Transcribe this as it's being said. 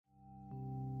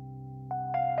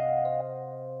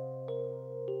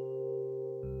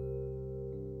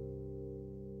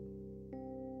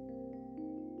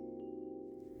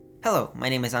Hello, my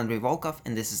name is Andrei Volkov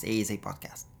and this is ASA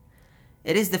Podcast.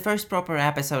 It is the first proper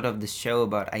episode of the show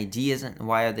about ideas and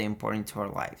why are they important to our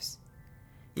lives.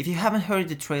 If you haven't heard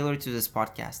the trailer to this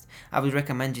podcast, I would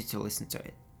recommend you to listen to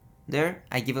it. There,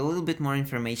 I give a little bit more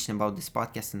information about this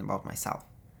podcast and about myself.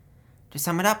 To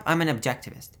sum it up, I'm an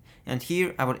objectivist, and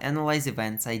here I would analyze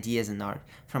events, ideas, and art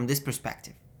from this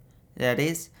perspective. That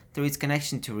is, through its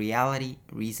connection to reality,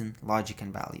 reason, logic,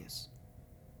 and values.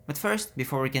 But first,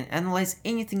 before we can analyze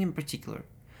anything in particular,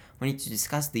 we need to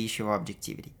discuss the issue of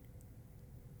objectivity.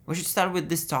 We should start with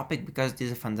this topic because it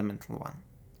is a fundamental one.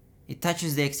 It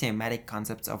touches the axiomatic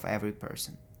concepts of every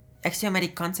person.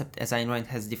 Axiomatic concept, as Ayn Rand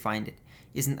has defined it,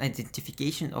 is an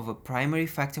identification of a primary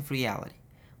fact of reality,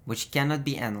 which cannot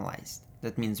be analyzed,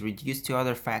 that means reduced to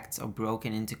other facts or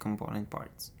broken into component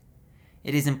parts.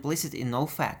 It is implicit in all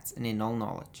facts and in all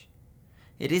knowledge.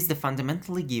 It is the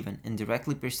fundamentally given and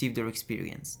directly perceived or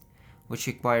experienced, which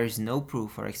requires no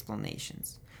proof or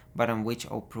explanations, but on which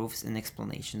all proofs and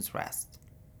explanations rest.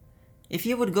 If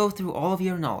you would go through all of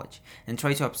your knowledge and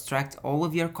try to abstract all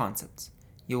of your concepts,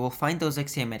 you will find those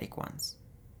axiomatic ones.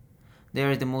 They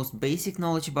are the most basic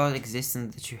knowledge about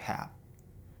existence that you have.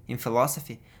 In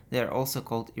philosophy, they are also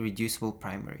called irreducible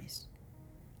primaries.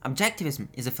 Objectivism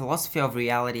is a philosophy of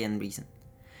reality and reason.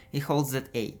 It holds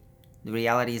that A. The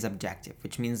reality is objective,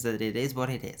 which means that it is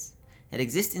what it is. It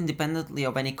exists independently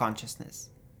of any consciousness.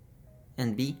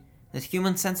 And B. That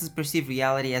human senses perceive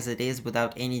reality as it is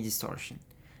without any distortion,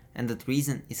 and that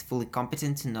reason is fully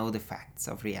competent to know the facts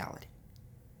of reality.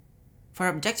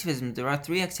 For objectivism, there are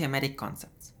three axiomatic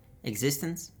concepts: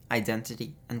 existence,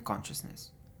 identity, and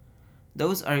consciousness.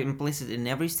 Those are implicit in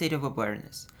every state of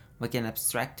awareness. We can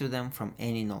abstract to them from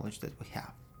any knowledge that we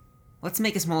have. Let's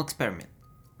make a small experiment.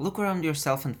 Look around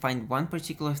yourself and find one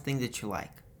particular thing that you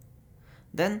like.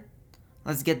 Then,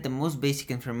 let's get the most basic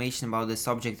information about the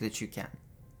subject that you can.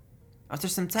 After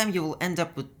some time, you will end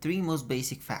up with three most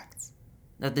basic facts.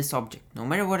 That this object, no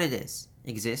matter what it is,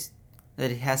 exists,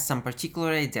 that it has some particular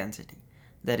identity,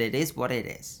 that it is what it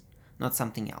is, not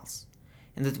something else,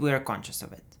 and that we are conscious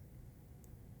of it.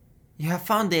 You have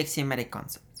found the axiomatic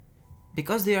concepts.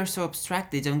 Because they are so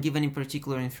abstract, they don't give any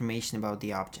particular information about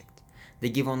the object. They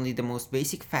give only the most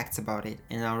basic facts about it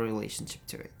and our relationship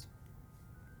to it.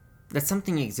 That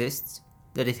something exists,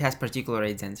 that it has particular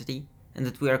identity, and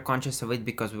that we are conscious of it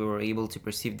because we were able to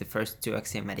perceive the first two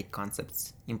axiomatic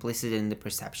concepts implicit in the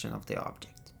perception of the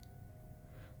object.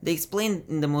 They explain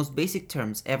in the most basic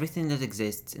terms everything that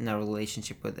exists in our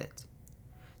relationship with it.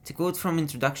 To quote from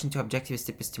Introduction to Objectivist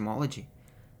Epistemology,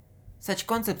 such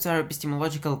concepts are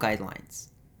epistemological guidelines.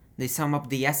 They sum up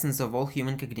the essence of all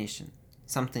human cognition.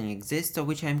 Something exists of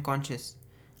which I am conscious,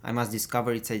 I must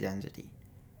discover its identity.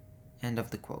 End of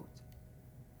the quote.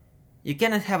 You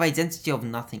cannot have identity of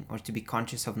nothing or to be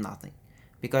conscious of nothing,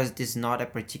 because it is not a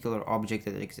particular object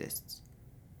that exists.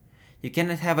 You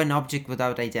cannot have an object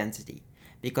without identity,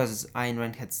 because as Ayn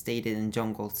Rand had stated in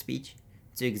John Galt's speech,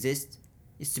 to exist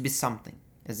is to be something,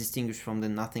 as distinguished from the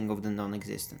nothing of the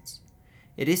non-existence.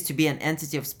 It is to be an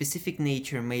entity of specific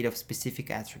nature made of specific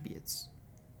attributes.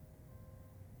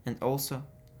 And also,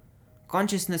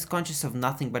 consciousness conscious of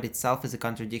nothing but itself is a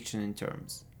contradiction in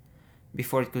terms.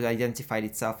 Before it could identify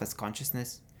itself as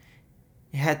consciousness,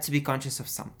 it had to be conscious of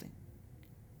something.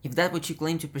 If that which you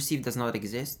claim to perceive does not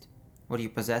exist, what you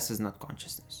possess is not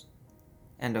consciousness.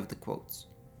 End of the quotes.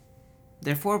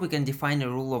 Therefore, we can define a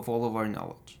rule of all of our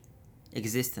knowledge.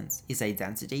 Existence is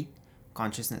identity,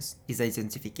 consciousness is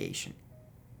identification.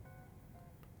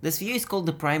 This view is called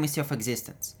the primacy of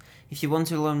existence. If you want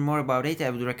to learn more about it, I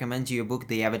would recommend you a book,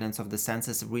 The Evidence of the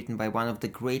Senses, written by one of the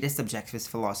greatest objectivist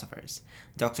philosophers,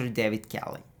 Dr. David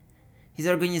Kelly. His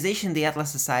organization, the Atlas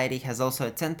Society, has also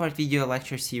a 10-part video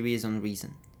lecture series on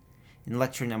reason. In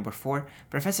lecture number 4,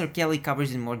 Professor Kelly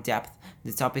covers in more depth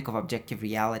the topic of objective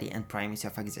reality and primacy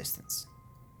of existence.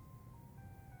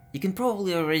 You can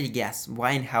probably already guess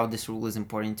why and how this rule is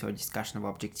important to our discussion of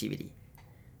objectivity.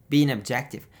 Being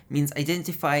objective means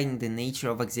identifying the nature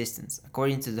of existence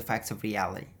according to the facts of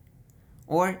reality.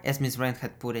 Or, as Ms. Rand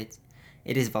had put it,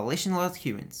 it is volitional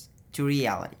adherence to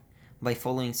reality by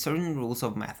following certain rules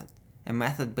of method, a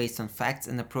method based on facts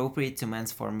and appropriate to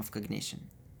man's form of cognition.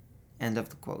 End of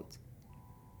the quote.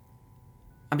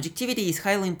 Objectivity is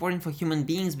highly important for human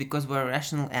beings because we are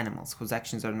rational animals whose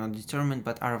actions are not determined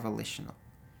but are volitional.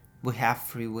 We have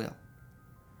free will.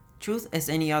 Truth, as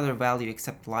any other value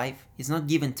except life, is not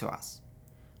given to us.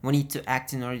 We need to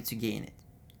act in order to gain it.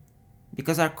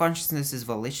 Because our consciousness is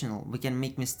volitional, we can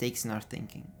make mistakes in our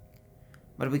thinking.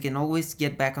 But we can always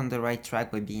get back on the right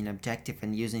track by being objective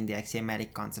and using the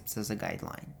axiomatic concepts as a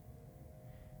guideline.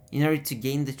 In order to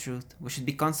gain the truth, we should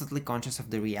be constantly conscious of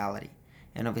the reality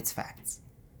and of its facts.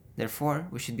 Therefore,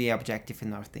 we should be objective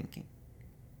in our thinking.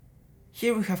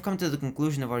 Here we have come to the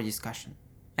conclusion of our discussion.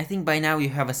 I think by now you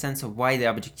have a sense of why the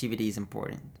objectivity is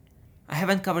important. I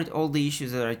haven't covered all the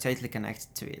issues that are tightly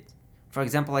connected to it. For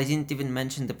example, I didn't even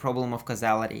mention the problem of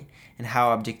causality and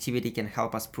how objectivity can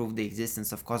help us prove the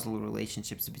existence of causal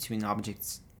relationships between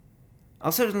objects.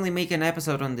 I'll certainly make an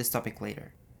episode on this topic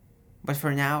later. But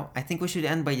for now, I think we should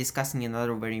end by discussing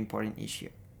another very important issue.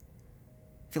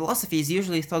 Philosophy is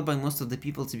usually thought by most of the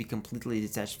people to be completely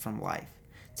detached from life,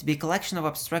 to be a collection of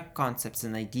abstract concepts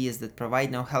and ideas that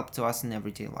provide no help to us in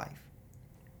everyday life.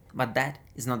 But that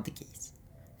is not the case.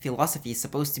 Philosophy is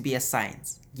supposed to be a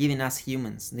science, giving us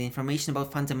humans the information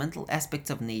about fundamental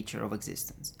aspects of nature of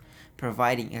existence,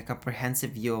 providing a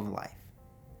comprehensive view of life.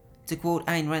 To quote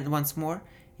Ayn Rand once more,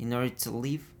 in order to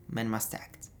live, man must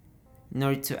act. In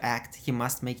order to act, he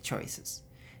must make choices.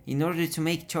 In order to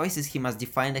make choices, he must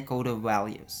define a code of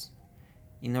values.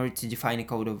 In order to define a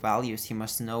code of values, he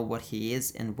must know what he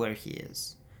is and where he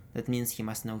is. That means he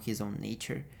must know his own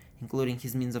nature, including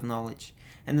his means of knowledge,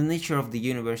 and the nature of the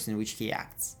universe in which he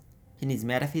acts. He needs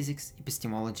metaphysics,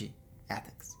 epistemology,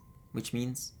 ethics, which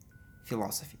means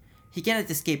philosophy. He cannot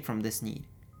escape from this need.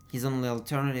 His only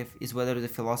alternative is whether the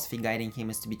philosophy guiding him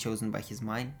is to be chosen by his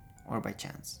mind or by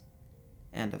chance.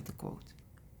 End of the quote.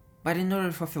 But in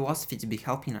order for philosophy to be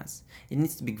helping us, it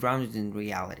needs to be grounded in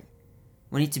reality.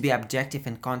 We need to be objective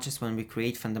and conscious when we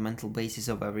create fundamental bases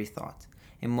of every thought,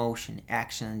 emotion,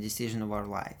 action, and decision of our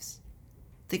lives.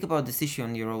 Think about this issue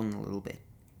on your own a little bit.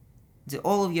 Do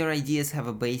all of your ideas have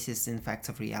a basis in facts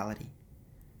of reality?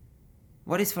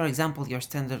 What is, for example, your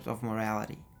standard of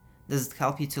morality? Does it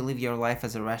help you to live your life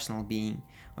as a rational being,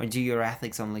 or do your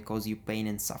ethics only cause you pain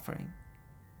and suffering?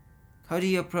 How do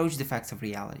you approach the facts of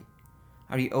reality?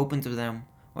 Are you open to them,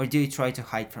 or do you try to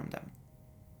hide from them?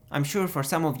 I'm sure for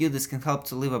some of you this can help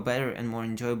to live a better and more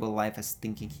enjoyable life as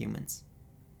thinking humans.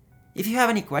 If you have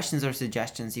any questions or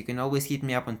suggestions, you can always hit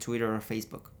me up on Twitter or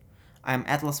Facebook. I am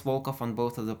Atlas Volkov on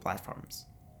both of the platforms.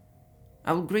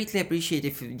 I would greatly appreciate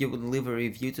if you would leave a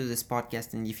review to this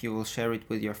podcast and if you will share it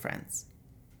with your friends.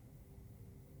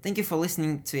 Thank you for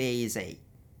listening to A is A.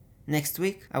 Next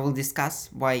week, I will discuss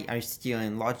why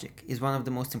Aristotelian logic is one of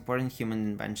the most important human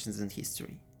inventions in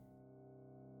history.